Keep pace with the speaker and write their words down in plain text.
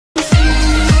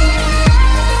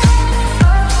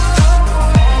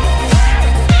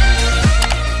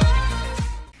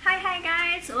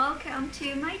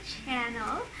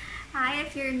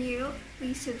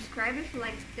please subscribe if you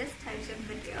like this types of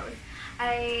videos.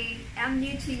 I am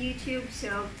new to YouTube,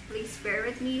 so please bear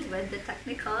with me with the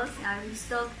technicals. I'm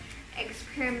still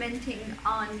experimenting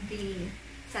on the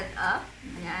setup.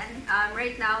 Yan.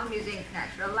 Right now, I'm using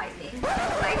natural lighting.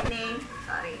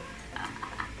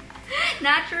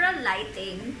 Natural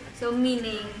lighting. So,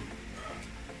 meaning,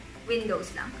 Windows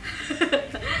lang.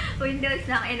 Windows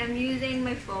lang. And I'm using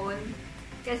my phone.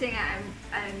 Kasi nga,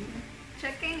 I'm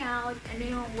checking out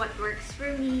what works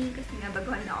for me. Kasi nga,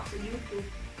 baguhan na ako sa YouTube.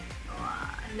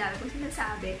 Ang dami kong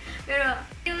sinasabi. Pero,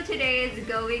 today is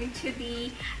going to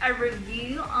be a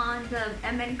review on the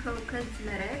M&Co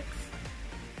Cosmetics.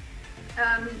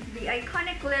 The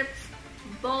Iconic Lips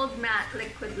Bold Matte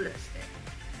Liquid Lipstick.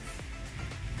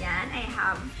 Yan, I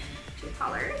have 2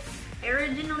 colors. I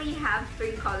originally have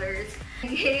 3 colors. I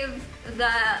gave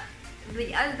the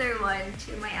other one to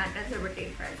my aunt as a birthday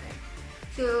present.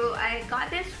 So I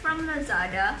got this from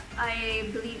Lazada. I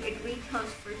believe it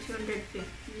retails for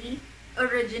 $250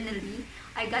 originally.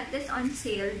 I got this on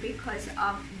sale because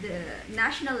of the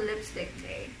National Lipstick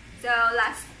Day. So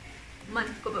last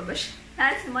month ko pa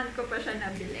siya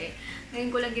nabili. Ngayon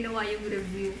ko lang ginawa yung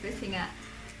review kasi nga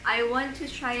I want to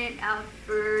try it out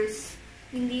first.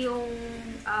 Hindi yung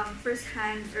first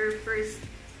hand or first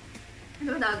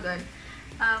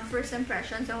first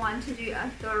impressions. I want to do a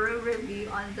thorough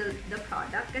review on the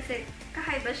product kasi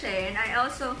kakaiba siya. And I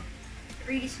also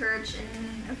researched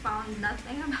and I found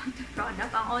nothing about the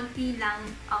product. Ang onti lang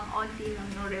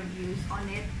no reviews on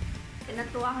it. And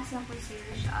natuwa kasi ako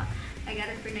sale siya. I got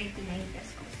it for 99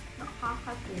 pesos.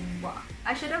 Nakakatuwa.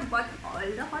 I should have bought all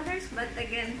the colors, but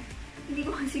again, hindi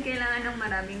ko kasi kailangan ng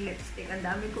maraming lipstick. Ang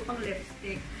dami ko pang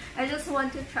lipstick. I just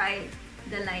want to try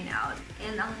the line out.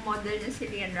 And ang model niya si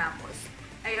Rian Ramos.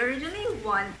 I originally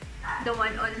want the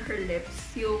one on her lips.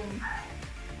 Yung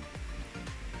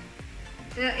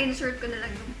insert ko na lang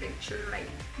yung picture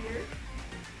right here.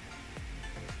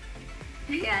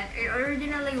 Ayan. I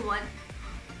originally want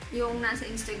yung nasa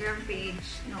Instagram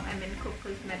page ng M&Co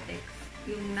Cosmetics.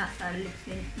 Yung nasa lips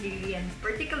ni Rian.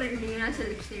 Particularly yung nasa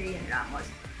lips ni Rian Ramos.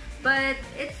 But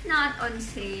it's not on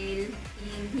sale.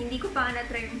 And hindi ko pa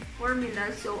na-try yung formula,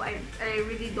 so I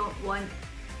really don't want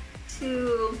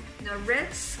to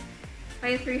risk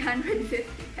my 350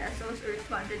 pesos or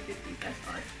 250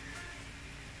 pesos.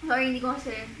 So hindi ko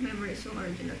kasi memorize yung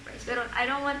original price. Pero I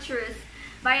don't want to risk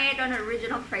buying it on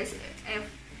original price if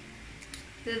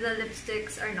the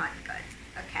lipsticks are not good.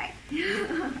 Okay?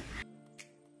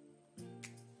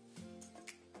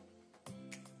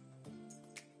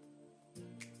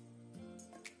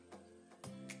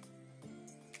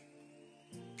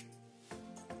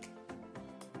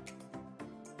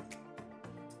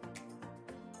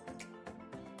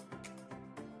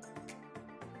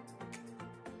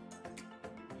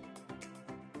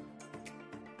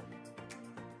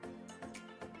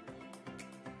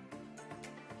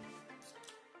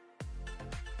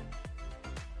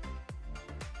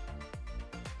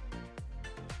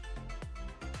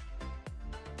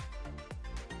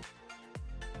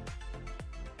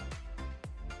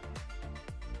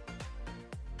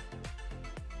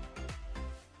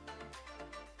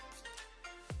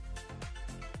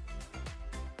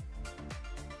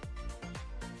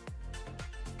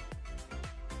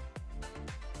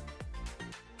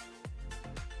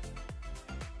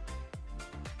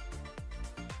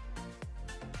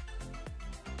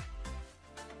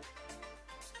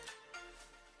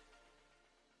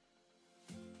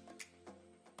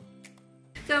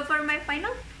 So for my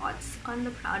final thoughts on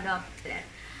the product then,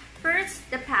 first,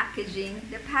 the packaging.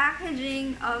 The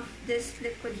packaging of this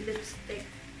liquid lipstick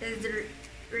is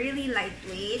really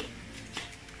lightweight.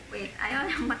 Wait, ayaw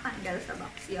na matanggal sa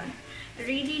box yun.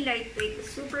 Really lightweight,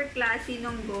 super classy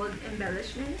ng gold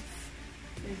embellishments.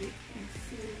 As you can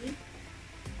see,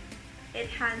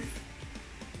 it has,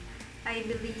 I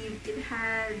believe, it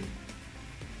had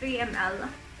 3 ml.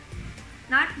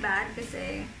 Not bad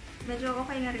kasi medyo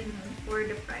okay na rin yun for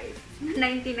the price.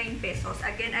 99 pesos.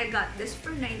 Again, I got this for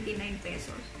 99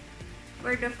 pesos.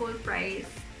 For the full price,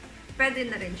 pwede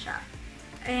na rin siya.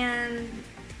 And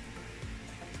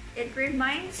it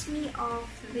reminds me of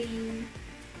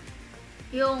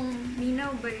yung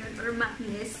Minaw ba yun? Or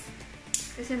Macnis.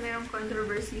 Kasi merong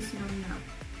controversies nung na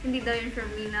hindi daw yun from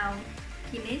Minaw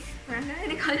Kinis. Parang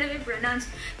hindi ko alam yung pronounce.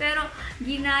 Pero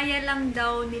ginaya lang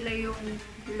daw nila yung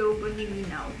logo ni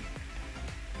Minaw.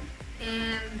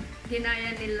 And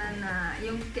ginaya nila na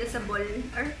yung kissable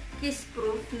or kiss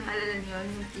proof, naalala niyo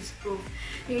yung kiss proof,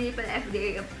 yung hindi pala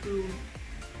FDA approved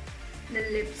na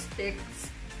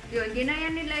lipsticks. Yun, ginaya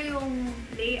nila yung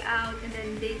layout and then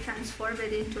they transform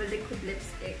it into a liquid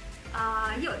lipstick.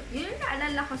 Yun yung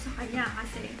naalala ko sa kanya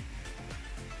kasi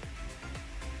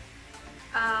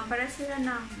para sila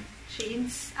ng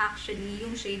shades actually,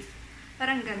 yung shades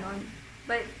parang ganon,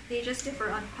 but they just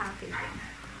differ on packaging.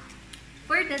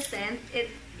 For the scent, it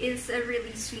is a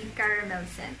really sweet caramel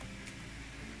scent.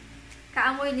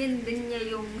 Kaamoy din niya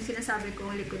yung sinasabi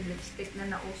kong liquid lipstick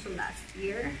na nauso last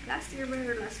year ba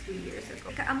or last 2 years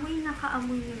ago. Kaamoy niya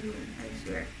yun, I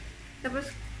swear.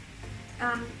 Tapos,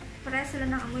 pareha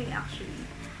sila ng amoy actually.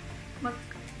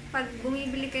 Pag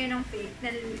bumibili kayo ng fake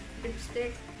na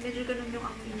lipstick, medyo ganun yung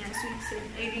amoy niya, sweet scent.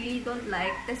 I really don't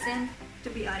like the scent, to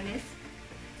be honest.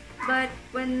 But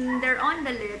when they're on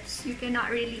the lips, you cannot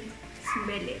really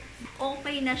smell it.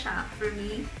 Okay na siya for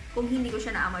me kung hindi ko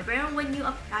siya naamoy. Pero when you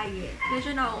apply it,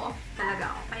 medyo na-off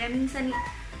talaga ako. Kaya minsan,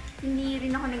 hindi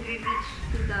rin ako nagre-reach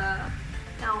to the...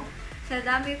 Now, sa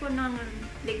dami ko ng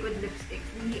liquid lipstick,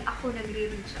 hindi ako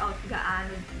nagre-reach out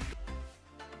gaano.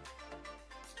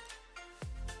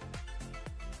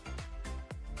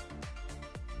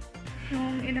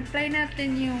 Nung in-apply natin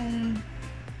yung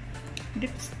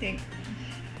lipstick,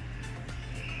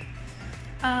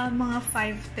 mga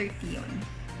 5:30 yun.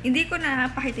 Hindi ko na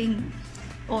pakita yung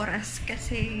oras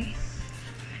kasi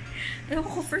alam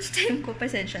ko first time ko,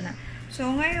 pasensya na. So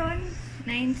ngayon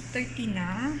 9:30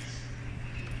 na,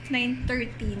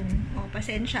 9:13. Oh,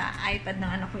 pasensya, iPad ng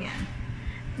anak ko yan.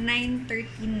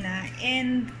 9:13 na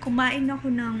and kumain ako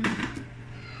ng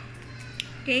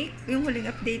cake, yung huling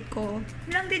update ko.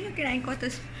 Yun lang din yung kinain ko,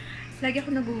 tapos lagi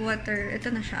ako nag-water.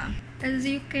 Ito na siya. As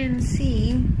you can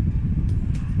see,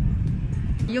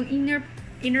 yung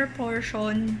inner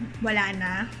portion, wala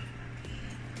na.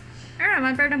 Ano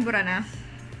naman, pero nabura na.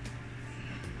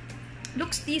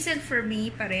 Looks decent for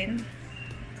me pa rin.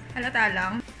 Halata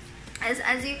lang.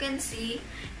 As you can see,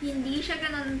 hindi siya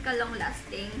ganun ka-long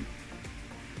lasting.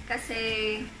 Kasi,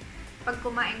 pag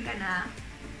kumain ka na,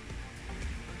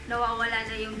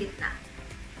 nawawala na yung gitna.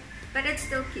 But it's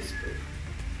still kiss-proof.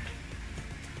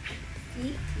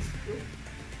 See? Kiss-proof.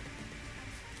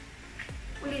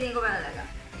 Ulitin ko ba talaga?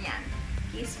 Ayan.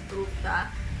 Kiss-proof siya.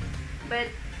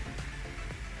 But,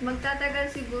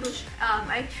 magtatagal siguro siya.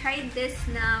 I tried this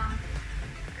na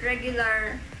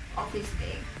regular office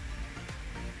day.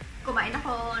 Kumain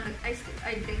ako,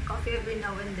 I drink coffee every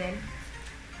now and then.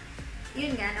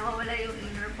 Yun nga, nawawala yung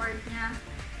inner part niya.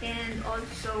 And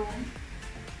also,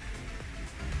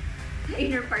 the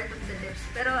inner part of the lips.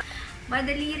 Pero,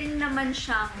 madali rin naman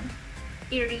siyang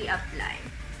i-reapply.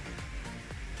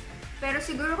 Pero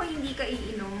siguro kung hindi ka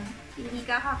iinom, hindi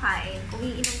ka kakain, kung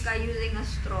iinom ka using a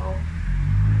straw,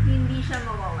 hindi siya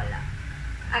mawawala.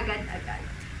 Agad-agad.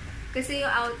 Kasi yung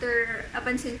outer,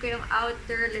 napansin ko yung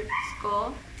outer lips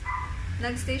ko,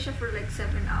 nagstay siya for like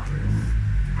 7 hours.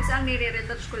 Kasi ang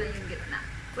nire-retouch ko lang yung gitna.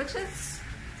 Which is,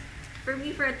 for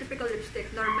me, for a typical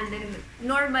lipstick, normal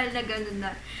na ganun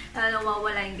na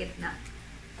nawawala yung gitna.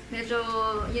 Medyo,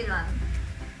 yun lang.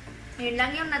 Yun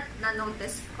lang yung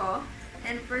na-notice ko.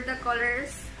 And for the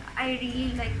colors, I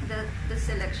really like the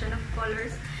selection of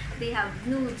colors. They have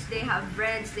nudes, they have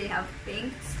reds, they have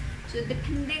pinks. So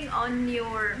depending on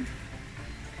your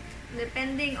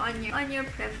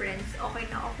preference, okay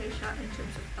na okay siya in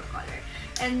terms of the color.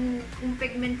 And kung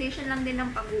pigmentation lang din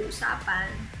ang pag-uusapan,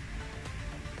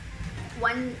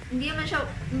 hindi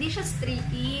siya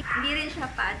streaky, hindi rin siya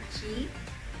patchy.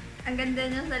 Ang ganda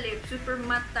niya sa lips, super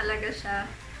matte talaga siya,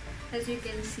 as you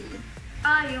can see.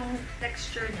 Yung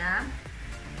texture niya,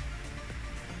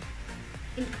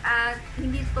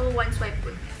 hindi to one swipe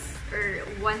goodness or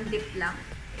one dip lang.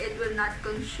 It will not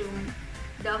consume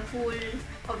the whole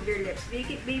of your lips.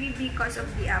 Maybe because of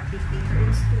the applicator,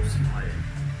 it's too small.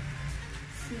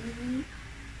 See?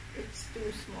 It's too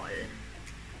small.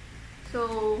 So,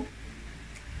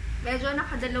 medyo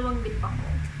nakadalawang dip ako.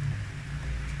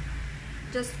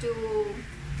 Just to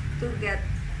get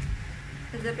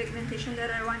the pigmentation that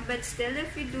I want. But still,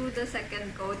 if you do the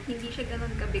second coat, hindi siya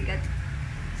ganun kabigat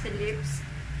sa lips.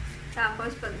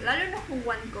 Tapos, lalo na kung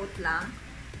one coat lang,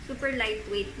 super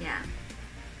lightweight niya.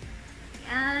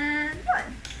 And,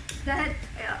 yun.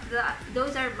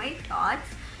 Those are my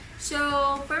thoughts.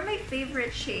 So, for my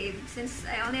favorite shade, since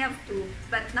I only have 2,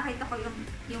 but nakita ko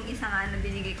yung isa nga na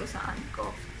binigay ko sa aunt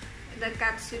ko, the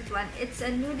catsuit one, it's a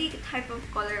nudie type of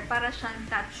color, para siyang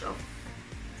touch of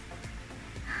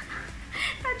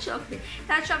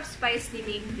spice ni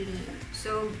Maybelline.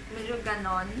 So, medyo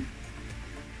ganon.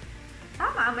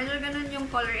 Tama, medyo ganon yung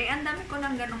color. Ang dami ko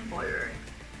ng ganong color.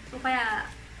 So, kaya,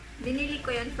 binili ko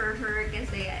yun for her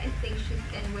kasi I think she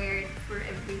can wear it for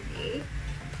every day.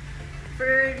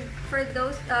 For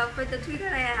the 2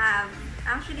 that I have,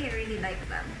 Actually, I really like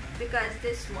them because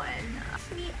this one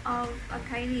reminds me of a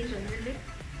Kylie Jenner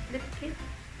lip kit.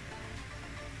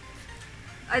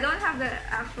 I don't have the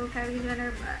actual Kylie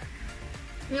Jenner, but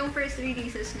yung first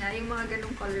releases niya, yung mga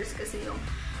ganong colors kasi yung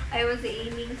I was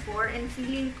aiming for, and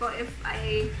feeling ko if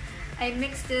I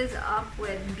mix this up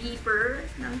with Beeper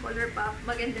ng Colourpop,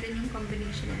 maganda rin yung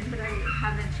combination yun, but I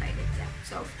haven't tried it yet.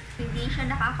 So, hindi siya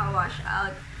nakaka-wash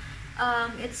out.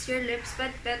 It's your lips,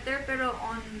 but better pero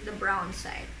on the brown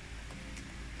side.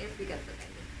 If you get what I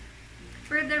mean.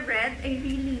 For the red, I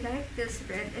really like this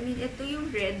red. I mean, ito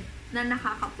yung red na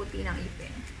nakakaputi ng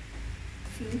ipin.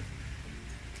 See?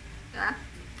 Diba?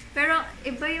 Pero,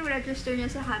 iba yung register niya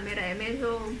sa camera eh.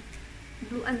 Medyo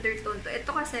blue undertone to.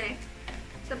 Ito kasi,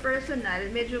 sa personal,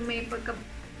 medyo may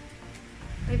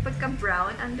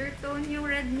pagka-brown undertone yung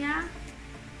red niya.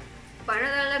 Para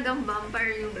talagang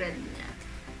vampire yung red niya.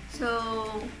 So,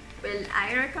 will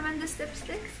I recommend the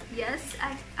lipsticks? Yes,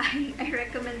 I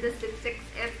recommend the lipsticks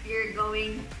if you're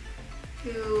going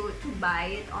to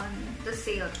buy it on the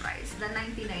sale price, the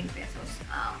 99 pesos.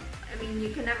 I mean,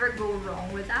 you can never go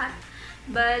wrong with that.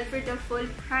 But for the full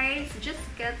price, just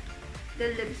get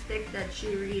the lipstick that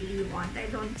you really want.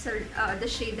 The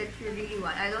shade that you really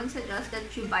want. I don't suggest that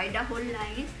you buy the whole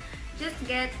line. Just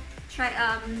try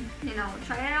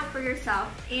it out for yourself,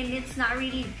 and it's not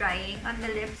really drying on the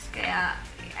lips, kaya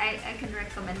I can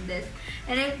recommend this.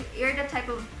 And if you're the type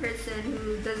of person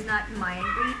who does not mind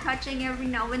retouching every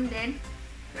now and then,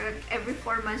 every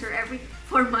 4 months or every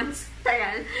 4 months,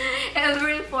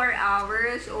 every 4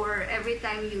 hours or every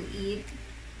time you eat,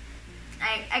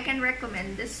 I can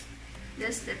recommend this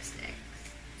lipstick.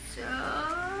 So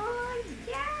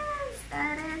yes,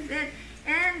 that is it.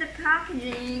 And the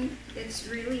packaging, it's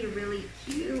really, really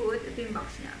cute. Ito yung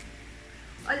box niya.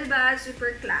 O, diba?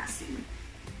 Super classy.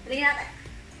 Tingnan natin.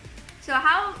 So,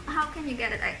 how can you get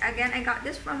it? Again, I got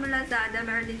this from Lazada.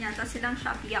 Meron din yata silang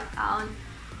Shopee account.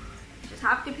 You just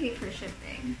have to pay for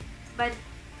shipping. But,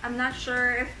 I'm not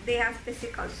sure if they have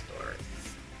physical stores.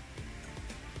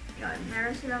 Yun.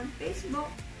 Meron silang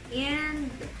Facebook and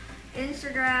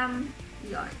Instagram.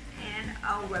 Yun. And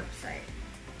a website.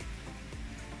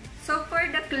 So for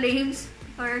the claims,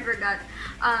 sorry I forgot,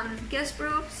 kiss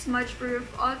proof, smudge proof,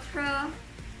 ultra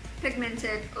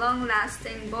pigmented, long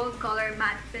lasting, bold color,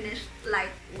 matte finish,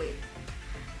 lightweight.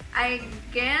 I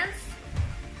guess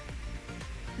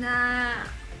na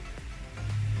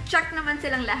check naman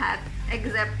silang lahat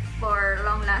except for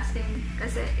long lasting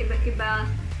kasi iba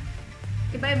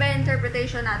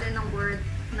interpretation natin ng word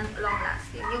ng long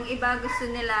lasting. Yung iba gusto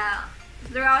nila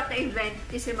throughout the event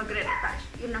kasi magre-retouch.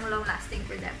 Yun ang long lasting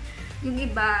for them. Yung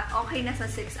iba, okay na sa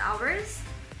 6 hours,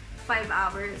 5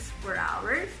 hours, 4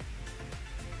 hours,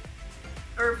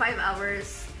 or 5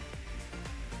 hours,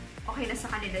 okay na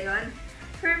sa kanila yun.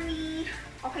 For me,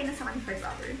 okay na sa kanila 5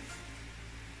 hours.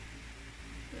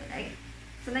 Yun,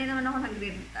 sanay naman ako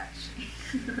nagre-retouch.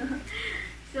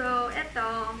 So,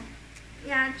 eto,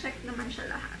 yeah, check naman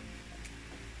siya lahat.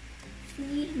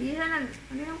 Hindi na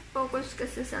focus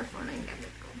kasi sa cellphone na yung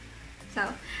gamit ko. So,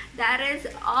 that is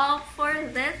all for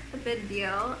this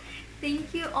video.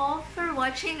 Thank you all for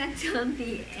watching until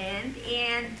the end.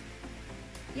 And,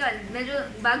 yun, medyo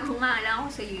bago nga lang ako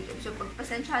sa YouTube. So,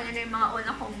 pagpasensya nyo na yung mga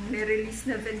una kong nirelease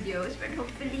na videos. But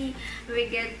hopefully,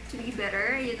 we get to be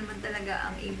better. Yun naman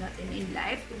talaga ang aim natin in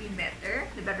life. To be better.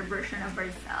 The better version of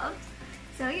ourselves.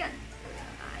 So, yun.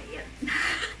 Yun.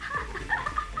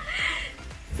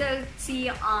 So,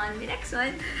 see you on the next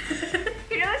one.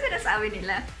 Yun naman sinasabi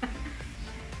nila.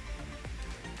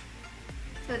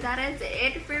 So, that is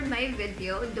it for my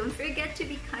video. Don't forget to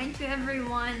be kind to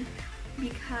everyone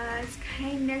because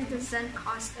kindness doesn't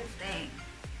cost a thing.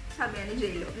 Sabi ni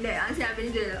J-Lo. Hindi, ang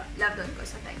sabi ni J-Lo, love don't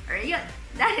cost a thing. Alright, yun.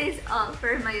 That is all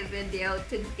for my video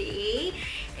today.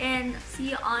 And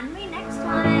see you on my next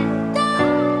one.